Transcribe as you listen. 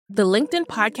The LinkedIn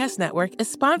Podcast Network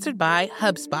is sponsored by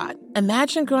HubSpot.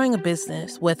 Imagine growing a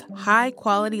business with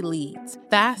high-quality leads,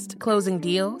 fast closing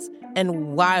deals,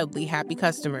 and wildly happy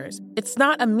customers. It's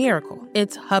not a miracle,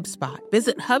 it's HubSpot.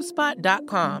 Visit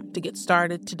HubSpot.com to get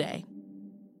started today.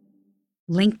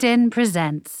 LinkedIn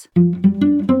presents.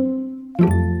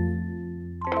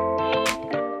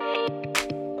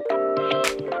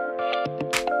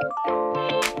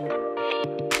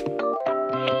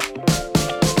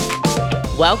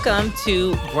 Welcome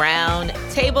to Brown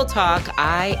Table Talk.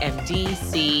 I am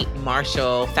DC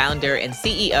Marshall, founder and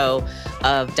CEO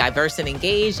of Diverse and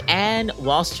Engaged and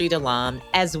Wall Street Alum,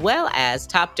 as well as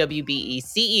top WBE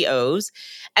CEOs.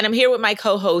 And I'm here with my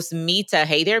co-host, Mita.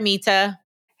 Hey there, Mita.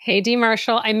 Hey, D.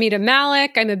 Marshall. I'm Mita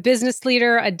Malik. I'm a business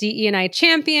leader, a DE&I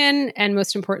champion, and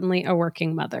most importantly, a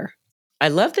working mother. I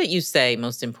love that you say,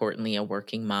 most importantly, a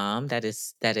working mom. That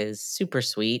is super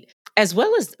sweet. As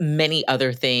well as many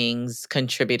other things,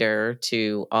 contributor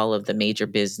to all of the major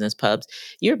business pubs.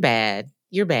 You're bad.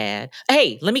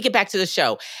 Hey, let me get back to the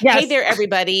show. Yes. Hey there,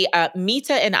 everybody.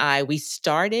 Mita and I, we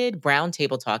started Brown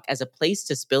Table Talk as a place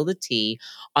to spill the tea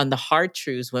on the hard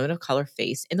truths women of color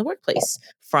face in the workplace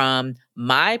from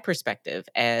my perspective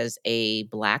as a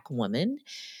Black woman,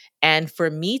 and for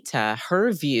Mita,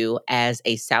 her view as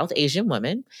a South Asian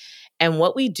woman. And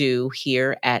what we do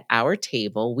here at our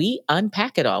table, we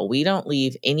unpack it all. We don't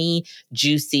leave any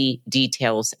juicy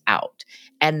details out.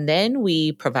 And then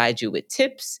we provide you with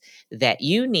tips that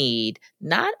you need,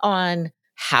 not on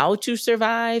how to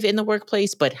survive in the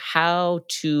workplace, but how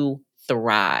to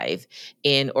thrive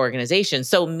in organizations.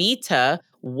 So Mita,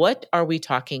 what are we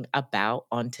talking about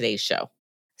on today's show?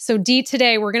 So D,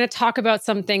 today we're going to talk about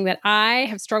something that I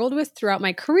have struggled with throughout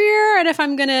my career. And if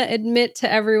I'm going to admit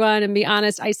to everyone and be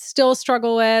honest, I still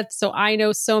struggle with. So I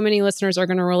know so many listeners are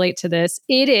going to relate to this.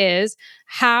 It is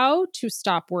how to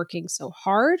stop working so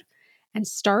hard and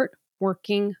start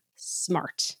working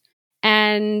smart.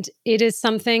 And it is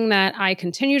something that I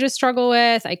continue to struggle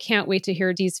with. I can't wait to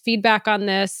hear Dee's feedback on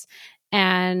this.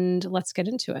 And let's get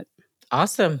into it.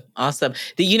 Awesome.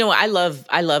 I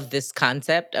love this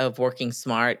concept of working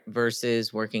smart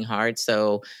versus working hard.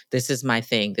 So this is my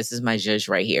thing. This is my zhuzh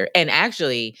right here. And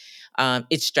actually,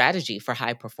 it's strategy for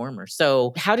high performers.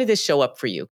 So how did this show up for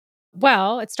you?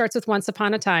 Well, it starts with once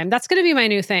upon a time. That's going to be my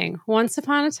new thing. Once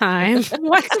upon a time.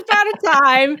 Once upon a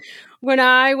time, when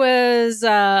I was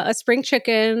a spring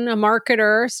chicken, a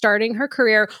marketer starting her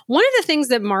career. One of the things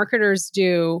that marketers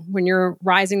do when you're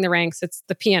rising the ranks, it's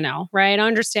the P&L, right?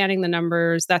 Understanding the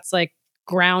numbers, that's like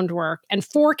groundwork. And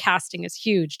forecasting is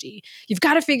huge, D. You've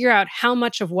got to figure out how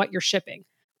much of what you're shipping,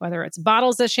 whether it's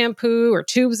bottles of shampoo or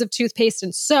tubes of toothpaste.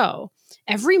 And so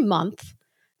every month,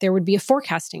 there would be a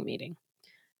forecasting meeting.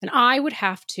 And I would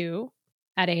have to,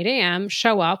 at 8 a.m.,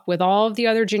 show up with all of the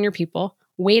other junior people,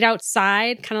 wait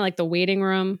outside, kind of like the waiting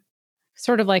room,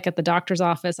 sort of like at the doctor's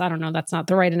office. I don't know, that's not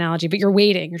the right analogy, but you're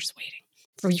just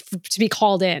waiting to be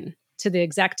called in to the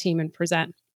exec team and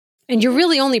present. And you're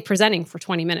really only presenting for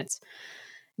 20 minutes.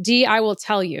 D, I will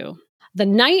tell you, the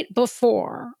night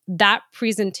before that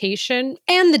presentation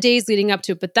and the days leading up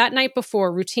to it, but that night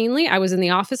before, routinely, I was in the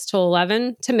office till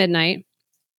 11 to midnight,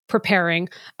 preparing.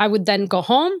 I would then go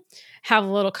home, have a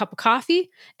little cup of coffee,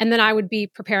 and then I would be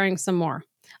preparing some more.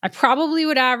 I probably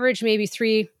would average maybe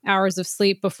 3 hours of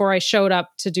sleep before I showed up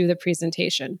to do the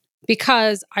presentation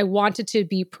because I wanted to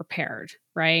be prepared,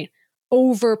 right?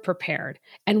 Over prepared.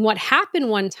 And what happened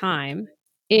one time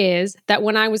is that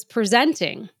when I was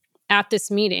presenting at this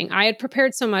meeting, I had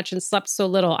prepared so much and slept so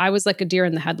little, I was like a deer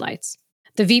in the headlights.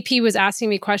 The VP was asking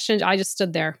me questions. I just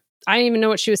stood there. I didn't even know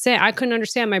what she was saying. I couldn't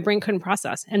understand. My brain couldn't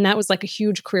process. And that was like a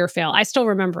huge career fail. I still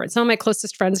remember it. Some of my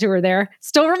closest friends who were there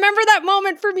still remember that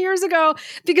moment from years ago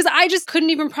because I just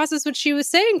couldn't even process what she was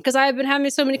saying because I had been having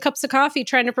so many cups of coffee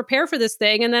trying to prepare for this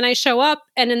thing. And then I show up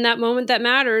and in that moment that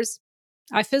matters,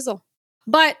 I fizzle.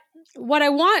 But what I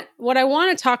want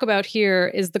to talk about here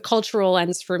is the cultural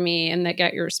lens for me and that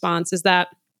get your response is that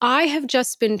I have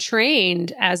just been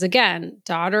trained as, again,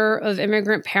 daughter of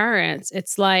immigrant parents.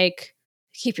 It's like,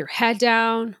 keep your head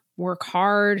down, work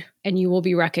hard, and you will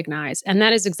be recognized. And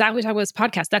that is exactly what I talk about this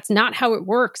podcast. That's not how it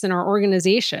works in our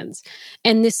organizations.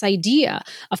 And this idea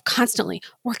of constantly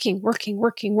working.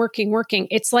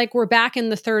 It's like we're back in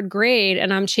the third grade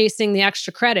and I'm chasing the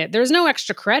extra credit. There's no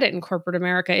extra credit in corporate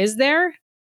America, is there?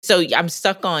 So I'm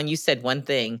stuck on, you said one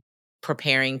thing,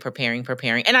 preparing.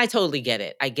 And I totally get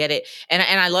it. I get it. And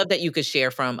I love that you could share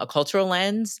from a cultural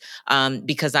lens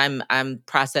because I'm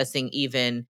processing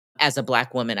even as a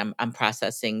Black woman, I'm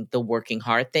processing the working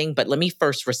hard thing. But let me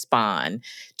first respond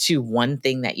to one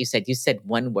thing that you said. You said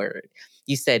one word.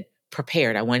 You said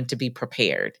prepared. I wanted to be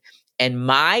prepared. And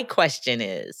my question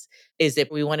is if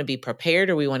we want to be prepared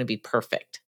or we want to be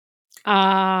perfect? Do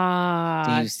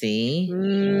Ah, you see?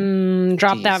 Do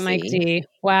drop you that mic see? D. Do you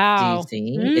Wow.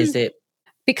 see? Is it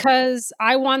Because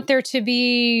I want there to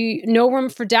be no room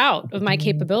for doubt of my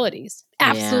capabilities. Yeah.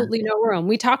 Absolutely no room.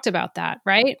 We talked about that,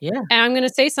 right? Yeah. And I'm going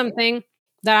to say something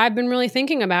that I've been really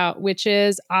thinking about, which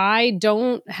is I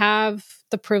don't have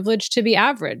the privilege to be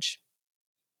average.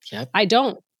 Yep. I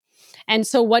don't. And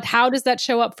so how does that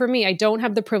show up for me? I don't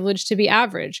have the privilege to be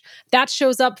average. That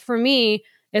shows up for me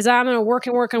is I'm going to work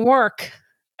and work and work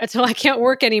until I can't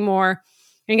work anymore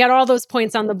and get all those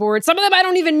points on the board. Some of them I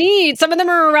don't even need. Some of them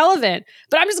are irrelevant,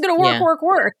 but I'm just going to work, Yeah. work,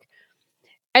 work.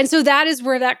 And so that is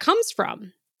where that comes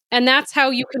from. And that's how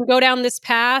you can go down this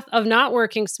path of not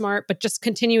working smart, but just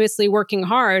continuously working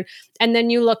hard. And then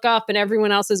you look up and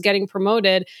everyone else is getting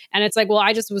promoted. And it's like, well,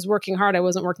 I just was working hard. I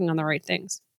wasn't working on the right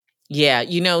things. Yeah,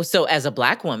 so as a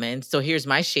Black woman, so here's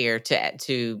my share to add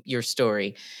to your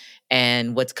story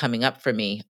and what's coming up for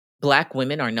me. Black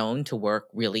women are known to work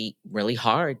really, really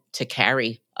hard, to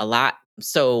carry a lot.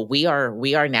 So we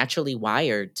are naturally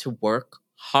wired to work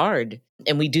hard,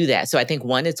 and we do that. So I think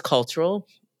one, it's cultural,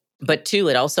 but two,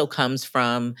 it also comes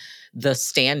from the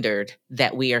standard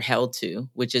that we are held to,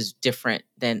 which is different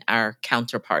than our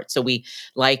counterparts. So we,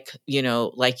 like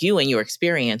you and your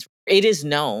experience, it is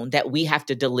known that we have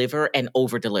to deliver and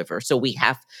over deliver. So we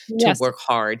have to Yes. work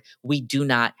hard. We do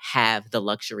not have the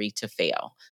luxury to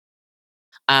fail.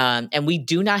 And we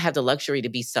do not have the luxury to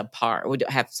be subpar. We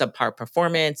don't have subpar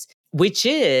performance, which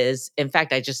is, in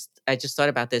fact, I just thought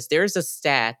about this. There's a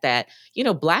stat that,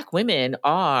 Black women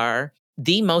are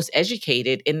the most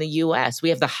educated in the US. We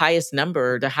have the highest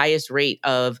number, the highest rate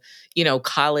of,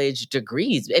 college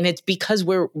degrees. And it's because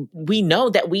we know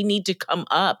that we need to come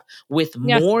up with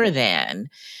Yes. more than.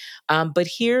 But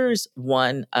here's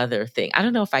one other thing. I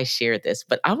don't know if I shared this,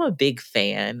 but I'm a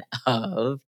fan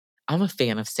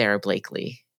of Sarah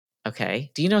Blakely. Okay.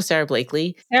 Do you know Sarah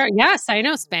Blakely? Yes, I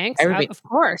know Spanx. Everybody, Of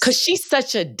course. because she's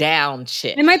such a down I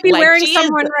chick. might be Like wearing she is,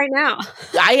 someone right now.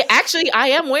 I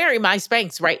am wearing my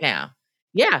Spanx right now.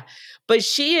 Yeah. But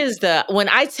she is when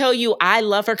I tell you I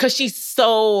love her, because she's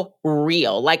so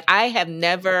real. Like I have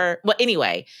never, well,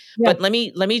 anyway, Yeah. but let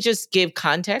me just give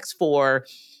context for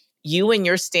you and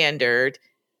your standard,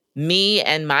 me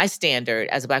and my standard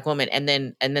as a Black woman, and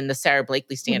then the Sarah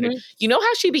Blakely standard. Mhm. You know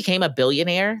how she became a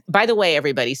billionaire? By the way,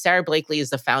 everybody, Sarah Blakely is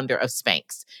the founder of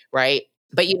Spanx, right?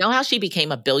 But you know how she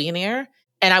became a billionaire?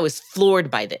 And I was floored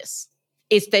by this.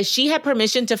 It's that she had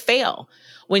permission to fail.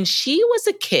 When she was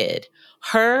a kid,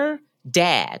 her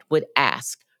dad would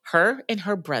ask her and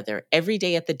her brother every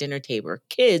day at the dinner table,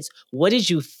 "Kids, what did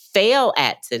you fail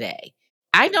at today?"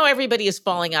 I know everybody is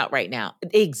falling out right now.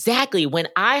 Exactly. When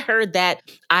I heard that,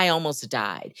 I almost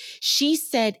died. She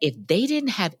said if they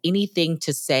didn't have anything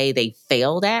to say they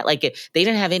failed at, like if they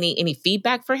didn't have any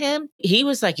feedback for him, he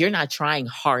was like, "You're not trying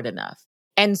hard enough."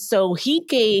 And so he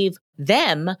gave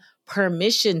them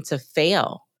permission to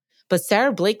fail. But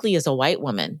Sarah Blakely is a white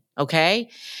woman, okay?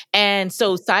 And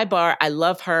so sidebar, I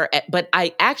love her, but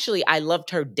I loved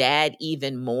her dad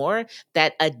even more,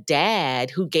 that a dad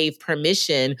who gave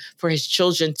permission for his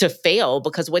children to fail,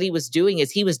 because what he was doing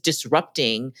is he was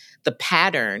disrupting the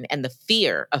pattern and the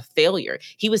fear of failure.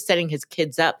 He was setting his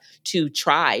kids up to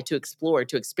try, to explore,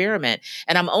 to experiment.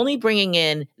 And I'm only bringing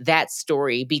in that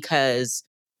story because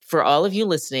for all of you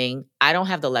listening, I don't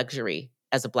have the luxury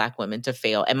as a Black woman to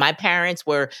fail. And my parents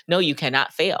were, "No, you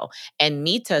cannot fail." And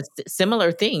Mita,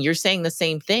 similar thing. You're saying the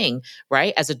same thing,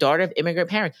 right? As a daughter of immigrant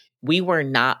parents, we were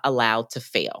not allowed to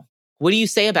fail. What do you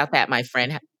say about that, my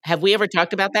friend? Have we ever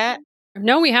talked about that?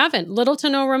 No, we haven't. Little to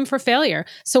no room for failure.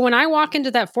 So when I walk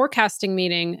into that forecasting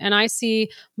meeting and I see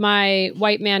my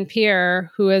white man peer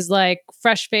who is like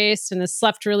fresh faced and has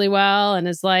slept really well and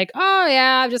is like, "Oh,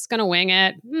 yeah, I'm just going to wing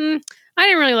it. I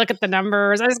didn't really look at the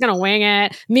numbers. I'm just going to wing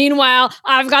it." Meanwhile,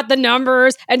 I've got the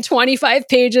numbers and 25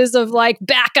 pages of like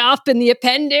backup in the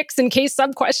appendix in case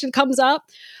some question comes up.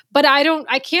 But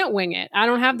I can't wing it. I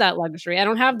don't have that luxury. I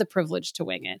don't have the privilege to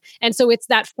wing it. And so it's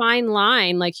that fine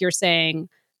line, like you're saying,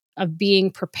 of being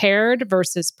prepared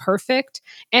versus perfect.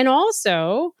 And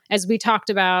also, as we talked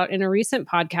about in a recent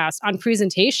podcast, on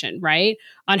presentation, right?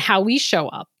 On how we show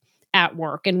up at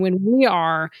work. And when we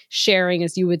are sharing,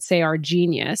 as you would say, our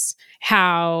genius,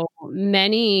 how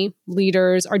many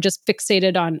leaders are just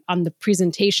fixated on the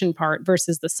presentation part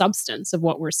versus the substance of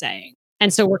what we're saying.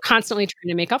 And so we're constantly trying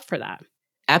to make up for that.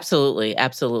 Absolutely,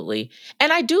 absolutely.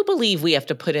 And I do believe we have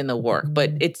to put in the work,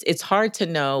 but it's hard to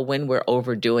know when we're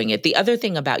overdoing it. The other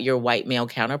thing about your white male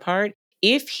counterpart,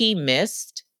 if he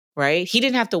missed, right? He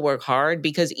didn't have to work hard,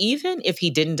 because even if he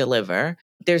didn't deliver,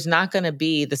 there's not going to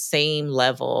be the same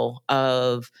level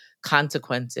of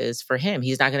consequences for him.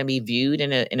 He's not going to be viewed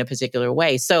in a particular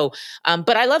way. So,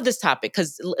 but I love this topic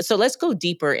so let's go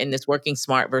deeper in this working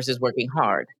smart versus working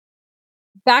hard.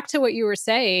 Back to what you were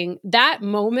saying, that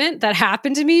moment that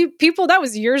happened to me, people, that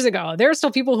was years ago. There are still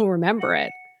people who remember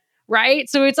it, right?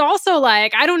 So it's also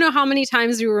like, I don't know how many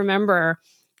times we remember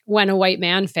when a white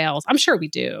man fails. I'm sure we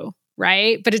do,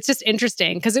 right? But it's just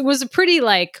interesting because it was a pretty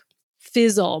like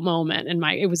fizzle moment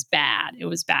it was bad. It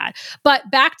was bad. But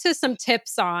back to some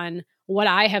tips on what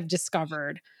I have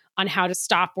discovered on how to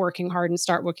stop working hard and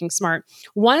start working smart.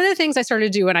 One of the things I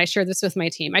started to do, and I share this with my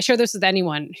team, I share this with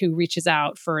anyone who reaches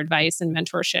out for advice and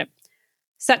mentorship,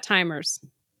 set timers.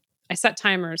 I set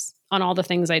timers on all the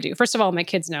things I do. First of all, my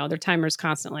kids know their timers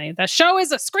constantly. The show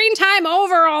is a screen time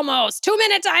over almost,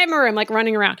 2-minute timer. I'm like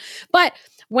running around. But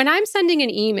when I'm sending an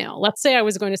email, let's say I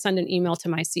was going to send an email to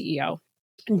my CEO,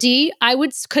 I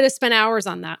could have spent hours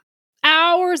on that.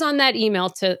 Hours on that email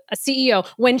to a CEO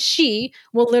when she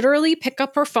will literally pick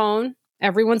up her phone.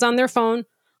 Everyone's on their phone,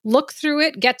 look through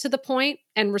it, get to the point,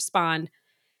 and respond.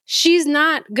 She's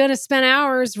not going to spend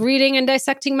hours reading and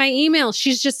dissecting my email.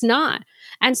 She's just not.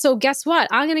 And so guess what?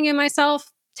 I'm going to give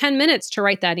myself 10 minutes to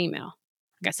write that email.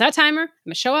 I got set a timer. I'm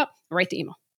going to show up, write the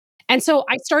email. And so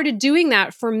I started doing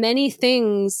that for many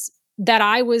things that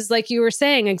I was, like you were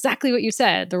saying, exactly what you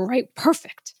said,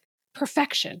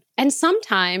 perfection. And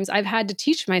sometimes I've had to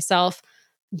teach myself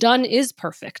done is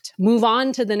perfect. Move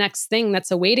on to the next thing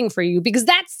that's awaiting for you because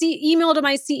that email to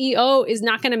my CEO is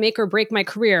not going to make or break my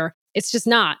career. It's just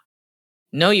not.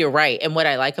 No, you're right. And what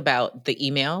I like about the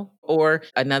email, or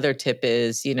another tip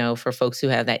is, for folks who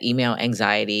have that email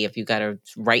anxiety, if you got to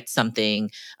write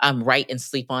something, write and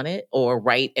sleep on it, or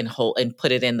write and hold and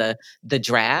put it in the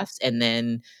draft, and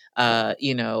then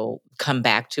come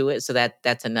back to it. So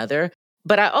that's another.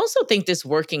 But I also think this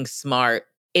working smart,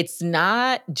 it's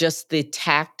not just the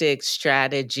tactic,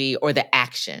 strategy, or the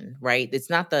action, right? It's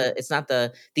not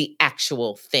the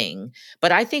actual thing.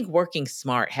 But I think working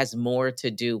smart has more to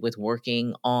do with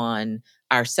working on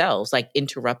ourselves, like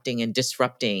interrupting and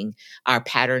disrupting our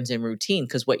patterns and routine.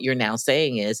 Because what you're now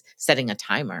saying is setting a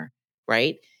timer,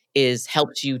 right? Is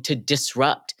helps you to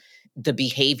disrupt the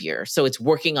behavior. So it's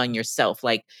working on yourself,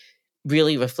 like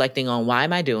really reflecting on why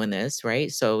am I doing this,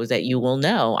 right? So that you will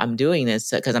know I'm doing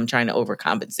this because I'm trying to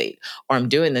overcompensate, or I'm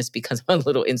doing this because I'm a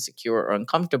little insecure or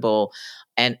uncomfortable,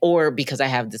 or because I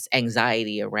have this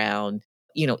anxiety around,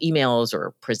 emails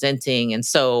or presenting. And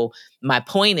so my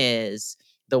point is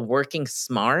the working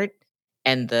smart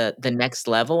and the next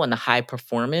level and the high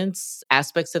performance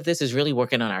aspects of this is really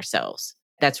working on ourselves.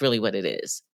 That's really what it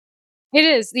is. It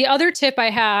is. The other tip I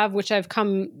have, which I've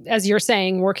come, as you're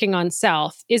saying, working on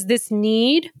self, is this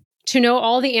need to know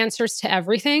all the answers to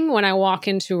everything when I walk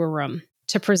into a room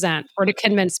to present or to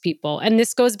convince people. And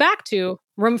this goes back to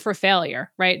room for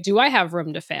failure, right? Do I have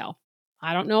room to fail?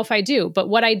 I don't know if I do. But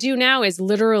what I do now is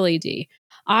literally,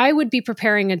 I would be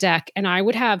preparing a deck and I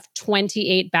would have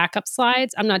 28 backup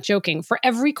slides. I'm not joking. For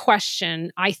every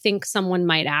question I think someone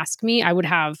might ask me, I would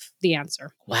have the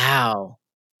answer. Wow.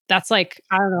 That's like,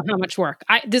 I don't know how much work.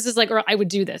 Or I would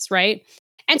do this, right?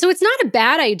 And so it's not a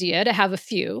bad idea to have a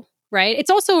few, right? It's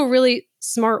also a really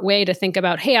smart way to think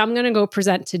about, hey, I'm going to go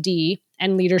present to D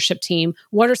and leadership team.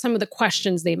 What are some of the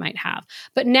questions they might have?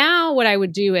 But now what I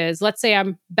would do is, let's say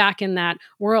I'm back in that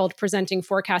world presenting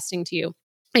forecasting to you.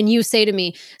 And you say to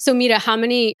me, so Mita, how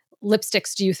many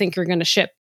lipsticks do you think you're going to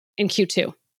ship in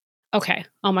Q2? Okay.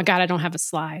 Oh my God, I don't have a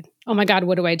slide. Oh my God,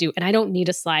 what do I do? And I don't need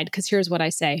a slide because here's what I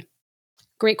say.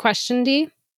 Great question, D.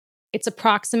 It's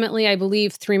approximately, I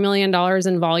believe, $3 million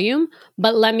in volume,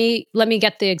 but let me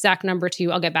get the exact number to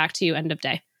you. I'll get back to you end of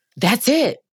day. That's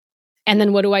it. And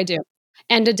then what do I do?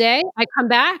 End of day, I come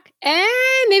back and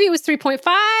maybe it was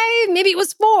 3.5, maybe it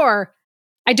was 4.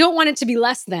 I don't want it to be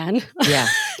less than. Yeah.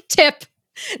 Tip.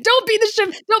 Don't be the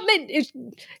ship.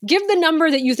 Give the number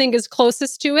that you think is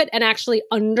closest to it and actually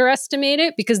underestimate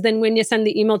it, because then when you send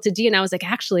the email to D and I was like,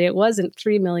 actually, it wasn't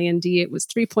 3 million, D, it was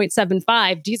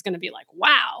 3.75. D's going to be like,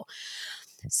 wow.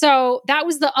 So that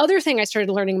was the other thing I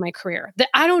started learning in my career, that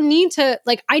I don't need to,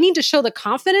 I need to show the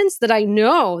confidence that I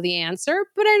know the answer,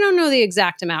 but I don't know the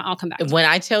exact amount. I'll come back. When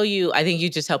I tell you, I think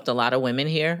you just helped a lot of women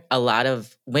here, a lot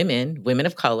of women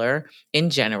of color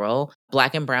in general,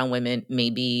 Black and brown women,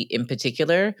 maybe in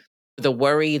particular, the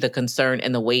worry, the concern,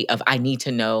 and the weight of I need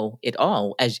to know it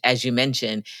all, as you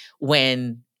mentioned,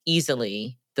 when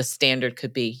easily the standard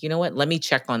could be, you know what, let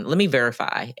me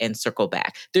verify and circle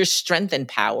back. There's strength and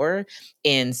power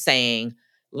in saying,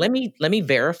 let me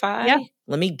verify, Yeah.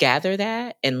 let me gather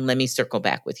that, and let me circle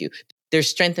back with you. There's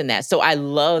strength in that. So I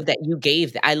love that you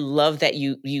gave that. I love that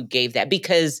you gave that,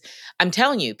 because I'm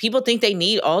telling you, people think they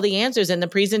need all the answers in the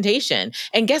presentation.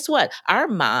 And guess what? Our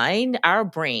mind, our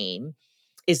brain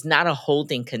is not a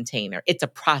holding container. It's a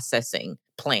processing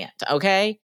plant,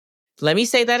 okay? Let me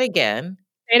say that again.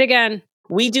 Say it again.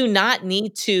 We do not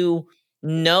need to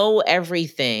know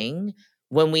everything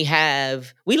when we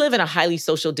live in a highly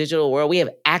social digital world. We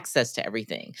have access to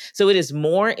everything. So it is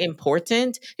more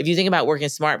important, if you think about working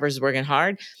smart versus working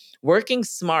hard, working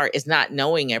smart is not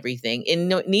knowing everything. And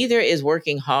neither is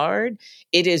working hard.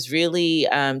 It is really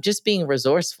just being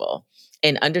resourceful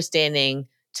and understanding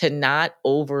to not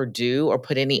overdo or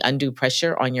put any undue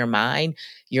pressure on your mind.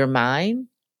 Your mind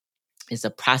is a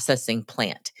processing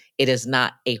plant. It is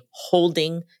not a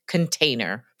holding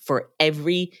container for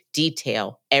every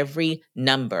detail, every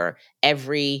number,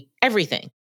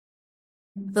 everything.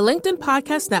 The LinkedIn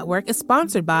Podcast Network is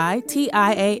sponsored by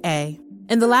TIAA.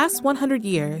 In the last 100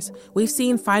 years, we've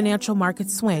seen financial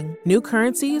markets swing, new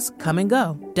currencies come and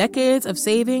go, decades of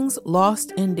savings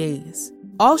lost in days,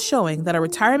 all showing that a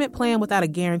retirement plan without a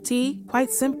guarantee,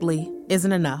 quite simply,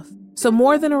 isn't enough. So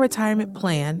more than a retirement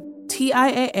plan,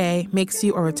 TIAA makes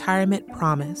you a retirement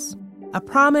promise. A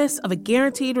promise of a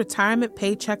guaranteed retirement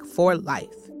paycheck for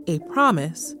life. A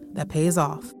promise that pays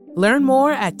off. Learn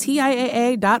more at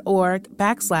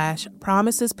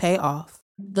TIAA.org/promisespayoff.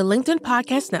 The LinkedIn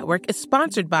Podcast Network is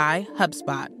sponsored by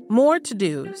HubSpot. More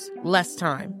to-dos, less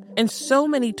time, and so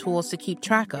many tools to keep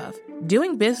track of.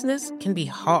 Doing business can be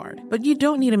hard, but you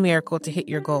don't need a miracle to hit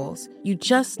your goals. You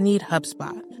just need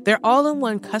HubSpot. Their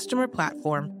all-in-one customer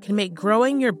platform can make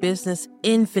growing your business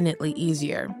infinitely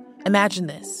easier. Imagine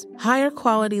this: higher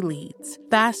quality leads,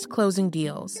 fast closing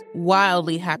deals,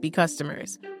 wildly happy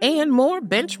customers, and more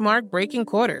benchmark breaking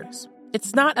quarters.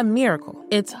 It's not a miracle,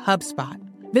 it's HubSpot.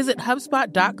 Visit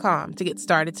HubSpot.com to get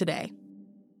started today.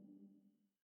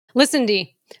 Listen,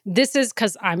 Dee, this is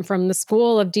because I'm from the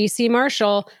school of DC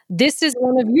Marshall. This is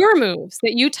one of your moves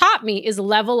that you taught me is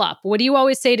level up. What do you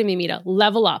always say to me, Mita?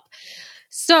 Level up.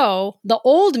 So the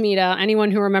old Mita, anyone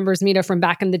who remembers Mita from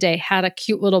back in the day, had a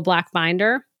cute little black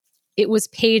binder. It was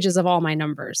pages of all my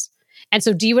numbers. And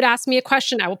so Dee would ask me a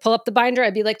question. I would pull up the binder.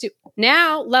 I'd be like,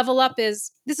 now level up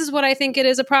is, this is what I think it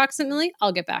is approximately.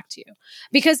 I'll get back to you.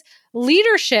 Because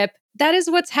leadership, that is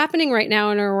what's happening right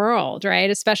now in our world, right?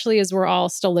 Especially as we're all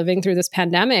still living through this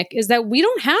pandemic, is that we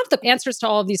don't have the answers to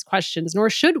all of these questions, nor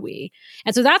should we.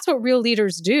 And so that's what real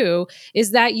leaders do,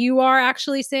 is that you are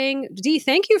actually saying, Dee,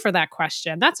 thank you for that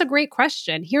question. That's a great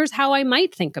question. Here's how I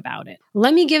might think about it.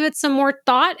 Let me give it some more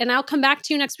thought, and I'll come back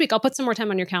to you next week. I'll put some more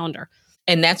time on your calendar.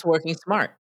 And that's working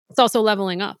smart. It's also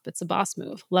leveling up. It's a boss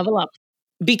move. Level up.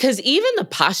 Because even the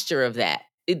posture of that,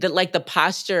 the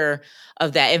posture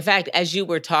of that. In fact, as you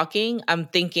were talking, I'm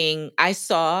thinking I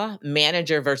saw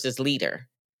manager versus leader,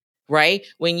 right?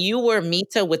 When you were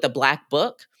Mita with the black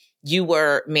book, you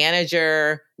were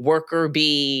manager, worker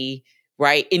bee,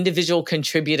 right? Individual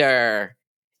contributor,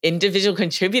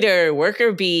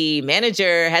 worker bee,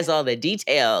 manager has all the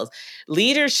details.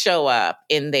 Leaders show up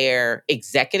in their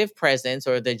executive presence,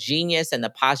 or the genius and the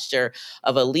posture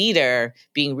of a leader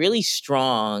being really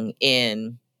strong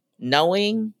in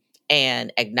knowing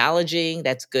and acknowledging.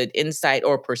 That's good insight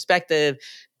or perspective.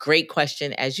 Great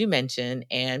question, as you mentioned.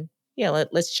 And yeah,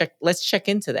 let's check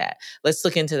into that. Let's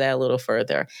look into that a little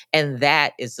further. And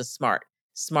that is the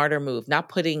smarter move, not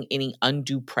putting any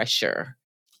undue pressure.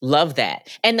 Love that.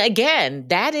 And again,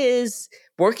 that is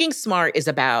working smart is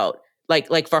about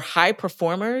like for high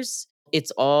performers, it's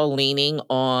all leaning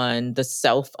on the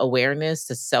self-awareness,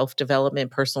 the self-development,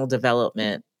 personal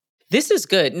development. This is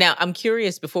good. Now, I'm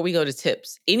curious, before we go to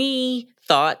tips, any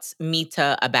thoughts,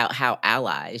 Mita, about how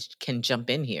allies can jump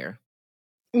in here?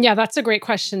 Yeah, that's a great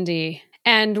question, Dee.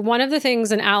 And one of the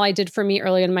things an ally did for me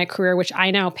early in my career, which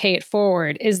I now pay it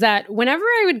forward, is that whenever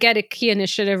I would get a key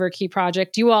initiative or key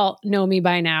project, you all know me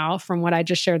by now from what I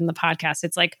just shared in the podcast.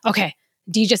 It's like, okay,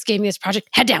 Dee just gave me this project.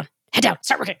 Head down,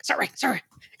 start working.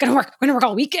 Gonna work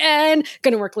all weekend,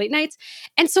 gonna work late nights.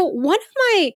 And so one of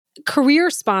my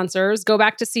career sponsors, go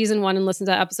back to season 1 and listen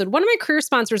to that episode. One of my career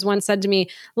sponsors once said to me,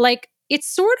 like, it's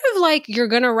sort of like you're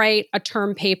going to write a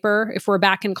term paper. If we're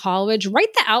back in college,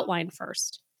 write the outline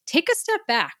first. Take a step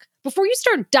back before you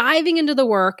start diving into the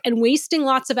work and wasting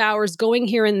lots of hours going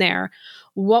here and there.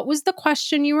 What was the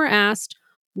question you were asked?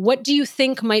 What do you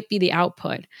think might be the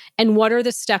output? And what are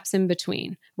the steps in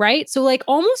between, right? So like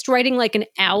almost writing like an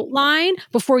outline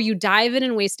before you dive in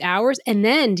and waste hours. And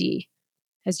then, Dee,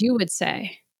 as you would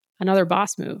say, another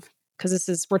boss move,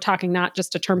 because we're talking not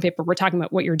just a term paper, we're talking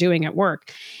about what you're doing at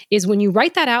work, is when you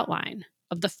write that outline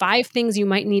of the 5 things you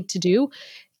might need to do,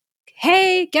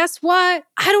 hey, guess what?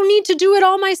 I don't need to do it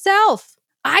all myself.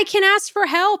 I can ask for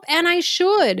help and I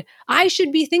should. I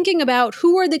should be thinking about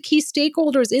who are the key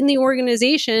stakeholders in the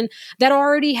organization that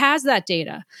already has that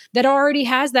data, that already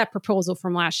has that proposal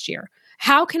from last year.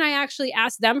 How can I actually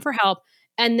ask them for help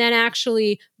and then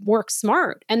actually work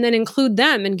smart and then include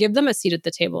them and give them a seat at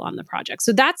the table on the project?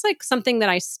 So that's like something that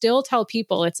I still tell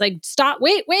people. It's like, stop,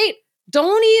 wait,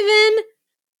 don't even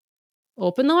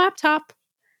open the laptop.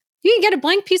 You can get a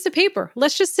blank piece of paper.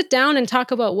 Let's just sit down and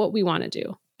talk about what we want to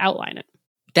do. Outline it.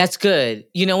 That's good.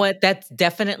 You know what? That's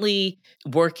definitely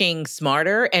working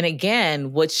smarter. And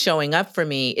again, what's showing up for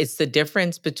me is the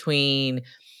difference between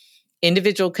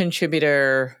individual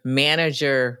contributor,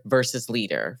 manager versus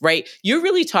leader, right? You're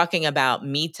really talking about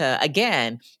Mita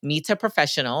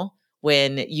professional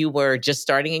when you were just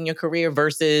starting in your career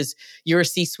versus you're a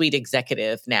C-suite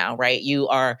executive now, right? You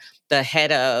are the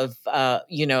head of,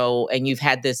 and you've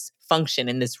had this function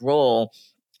in this role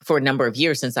for a number of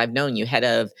years since I've known you, head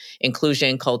of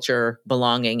inclusion, culture,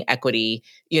 belonging, equity,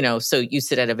 so you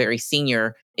sit at a very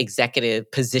senior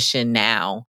executive position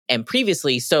now and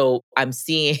previously. So I'm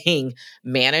seeing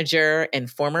manager and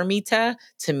former Mita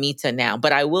to Mita now.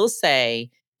 But I will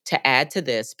say, to add to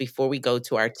this before we go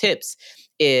to our tips,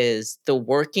 is the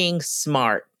working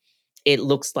smart. It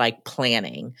looks like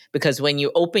planning, because when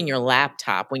you open your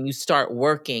laptop, when you start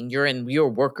working, you're in your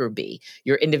worker bee,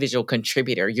 your individual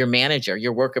contributor, your manager,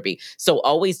 your worker bee. So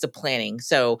always the planning.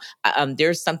 So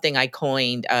there's something I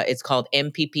coined. It's called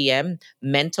MPPM,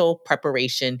 mental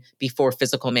preparation before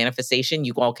physical manifestation.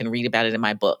 You all can read about it in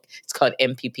my book. It's called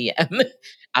MPPM.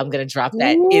 I'm going to drop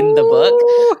that in the book.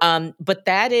 But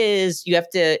that is, you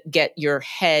have to get your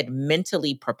head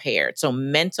mentally prepared. So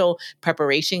mental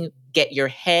preparation, get your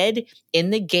head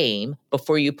in the game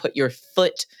before you put your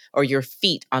foot or your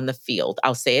feet on the field.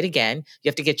 I'll say it again. You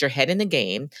have to get your head in the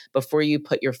game before you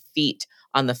put your feet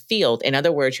on the field. In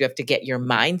other words, you have to get your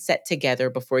mindset together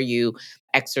before you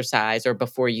exercise or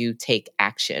before you take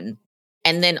action.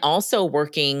 And then also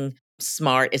working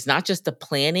smart is not just the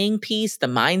planning piece, the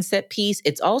mindset piece.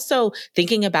 It's also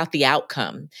thinking about the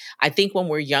outcome. I think when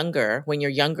you're younger in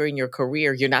your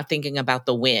career, you're not thinking about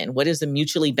the win. What is the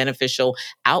mutually beneficial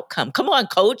outcome? Come on,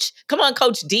 Coach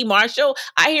D. Marshall.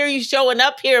 I hear you showing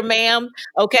up here, ma'am.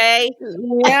 Okay.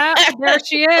 Yeah, there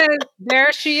she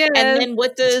is. And then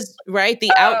what does,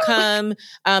 the outcome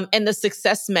and the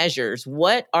success measures?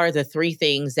 What are the 3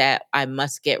 things that I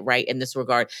must get right in this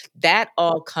regard? That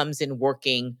all comes in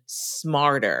working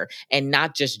smarter and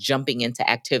not just jumping into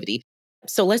activity.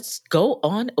 So let's go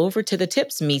on over to the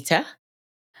tips, Mita.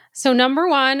 So number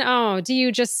 1,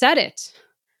 you just said it.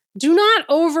 Do not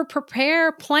over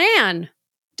prepare, plan.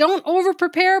 Don't over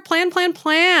prepare,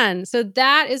 plan. So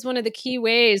that is one of the key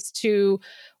ways to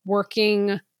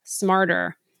working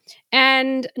smarter.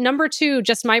 And number 2,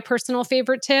 just my personal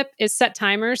favorite tip is set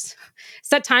timers.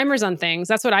 Set timers on things.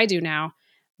 That's what I do now,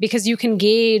 because you can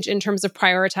gauge in terms of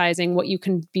prioritizing what you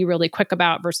can be really quick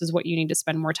about versus what you need to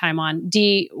spend more time on.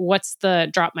 D, what's the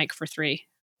drop mic for 3?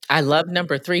 I love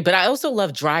number 3, but I also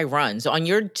love dry runs. On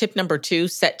your tip number 2,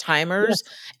 set timers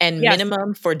and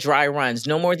minimum for dry runs.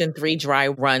 No more than 3 dry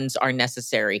runs are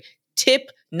necessary. Tip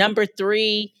number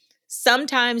 3,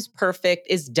 sometimes perfect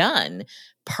is done.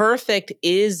 Perfect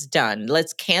is done.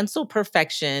 Let's cancel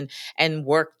perfection and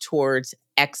work towards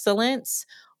excellence.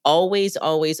 Always,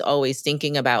 always, always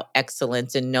thinking about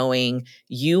excellence and knowing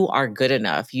you are good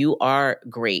enough. You are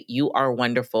great. You are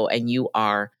wonderful, and you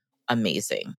are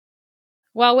amazing.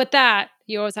 Well, with that,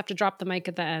 you always have to drop the mic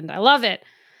at the end. I love it.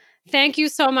 Thank you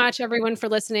so much, everyone, for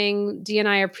listening. Dee and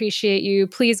I appreciate you.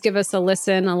 Please give us a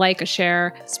listen, a like, a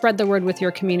share, spread the word with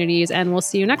your communities, and we'll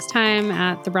see you next time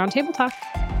at the Brown Table Talk.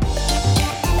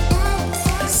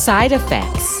 Side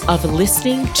effects of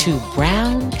listening to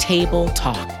Brown Table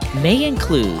Talk may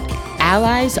include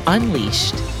allies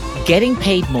unleashed, getting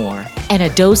paid more, and a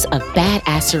dose of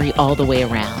badassery all the way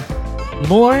around.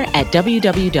 More at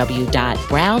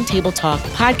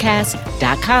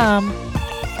www.browntabletalkpodcast.com.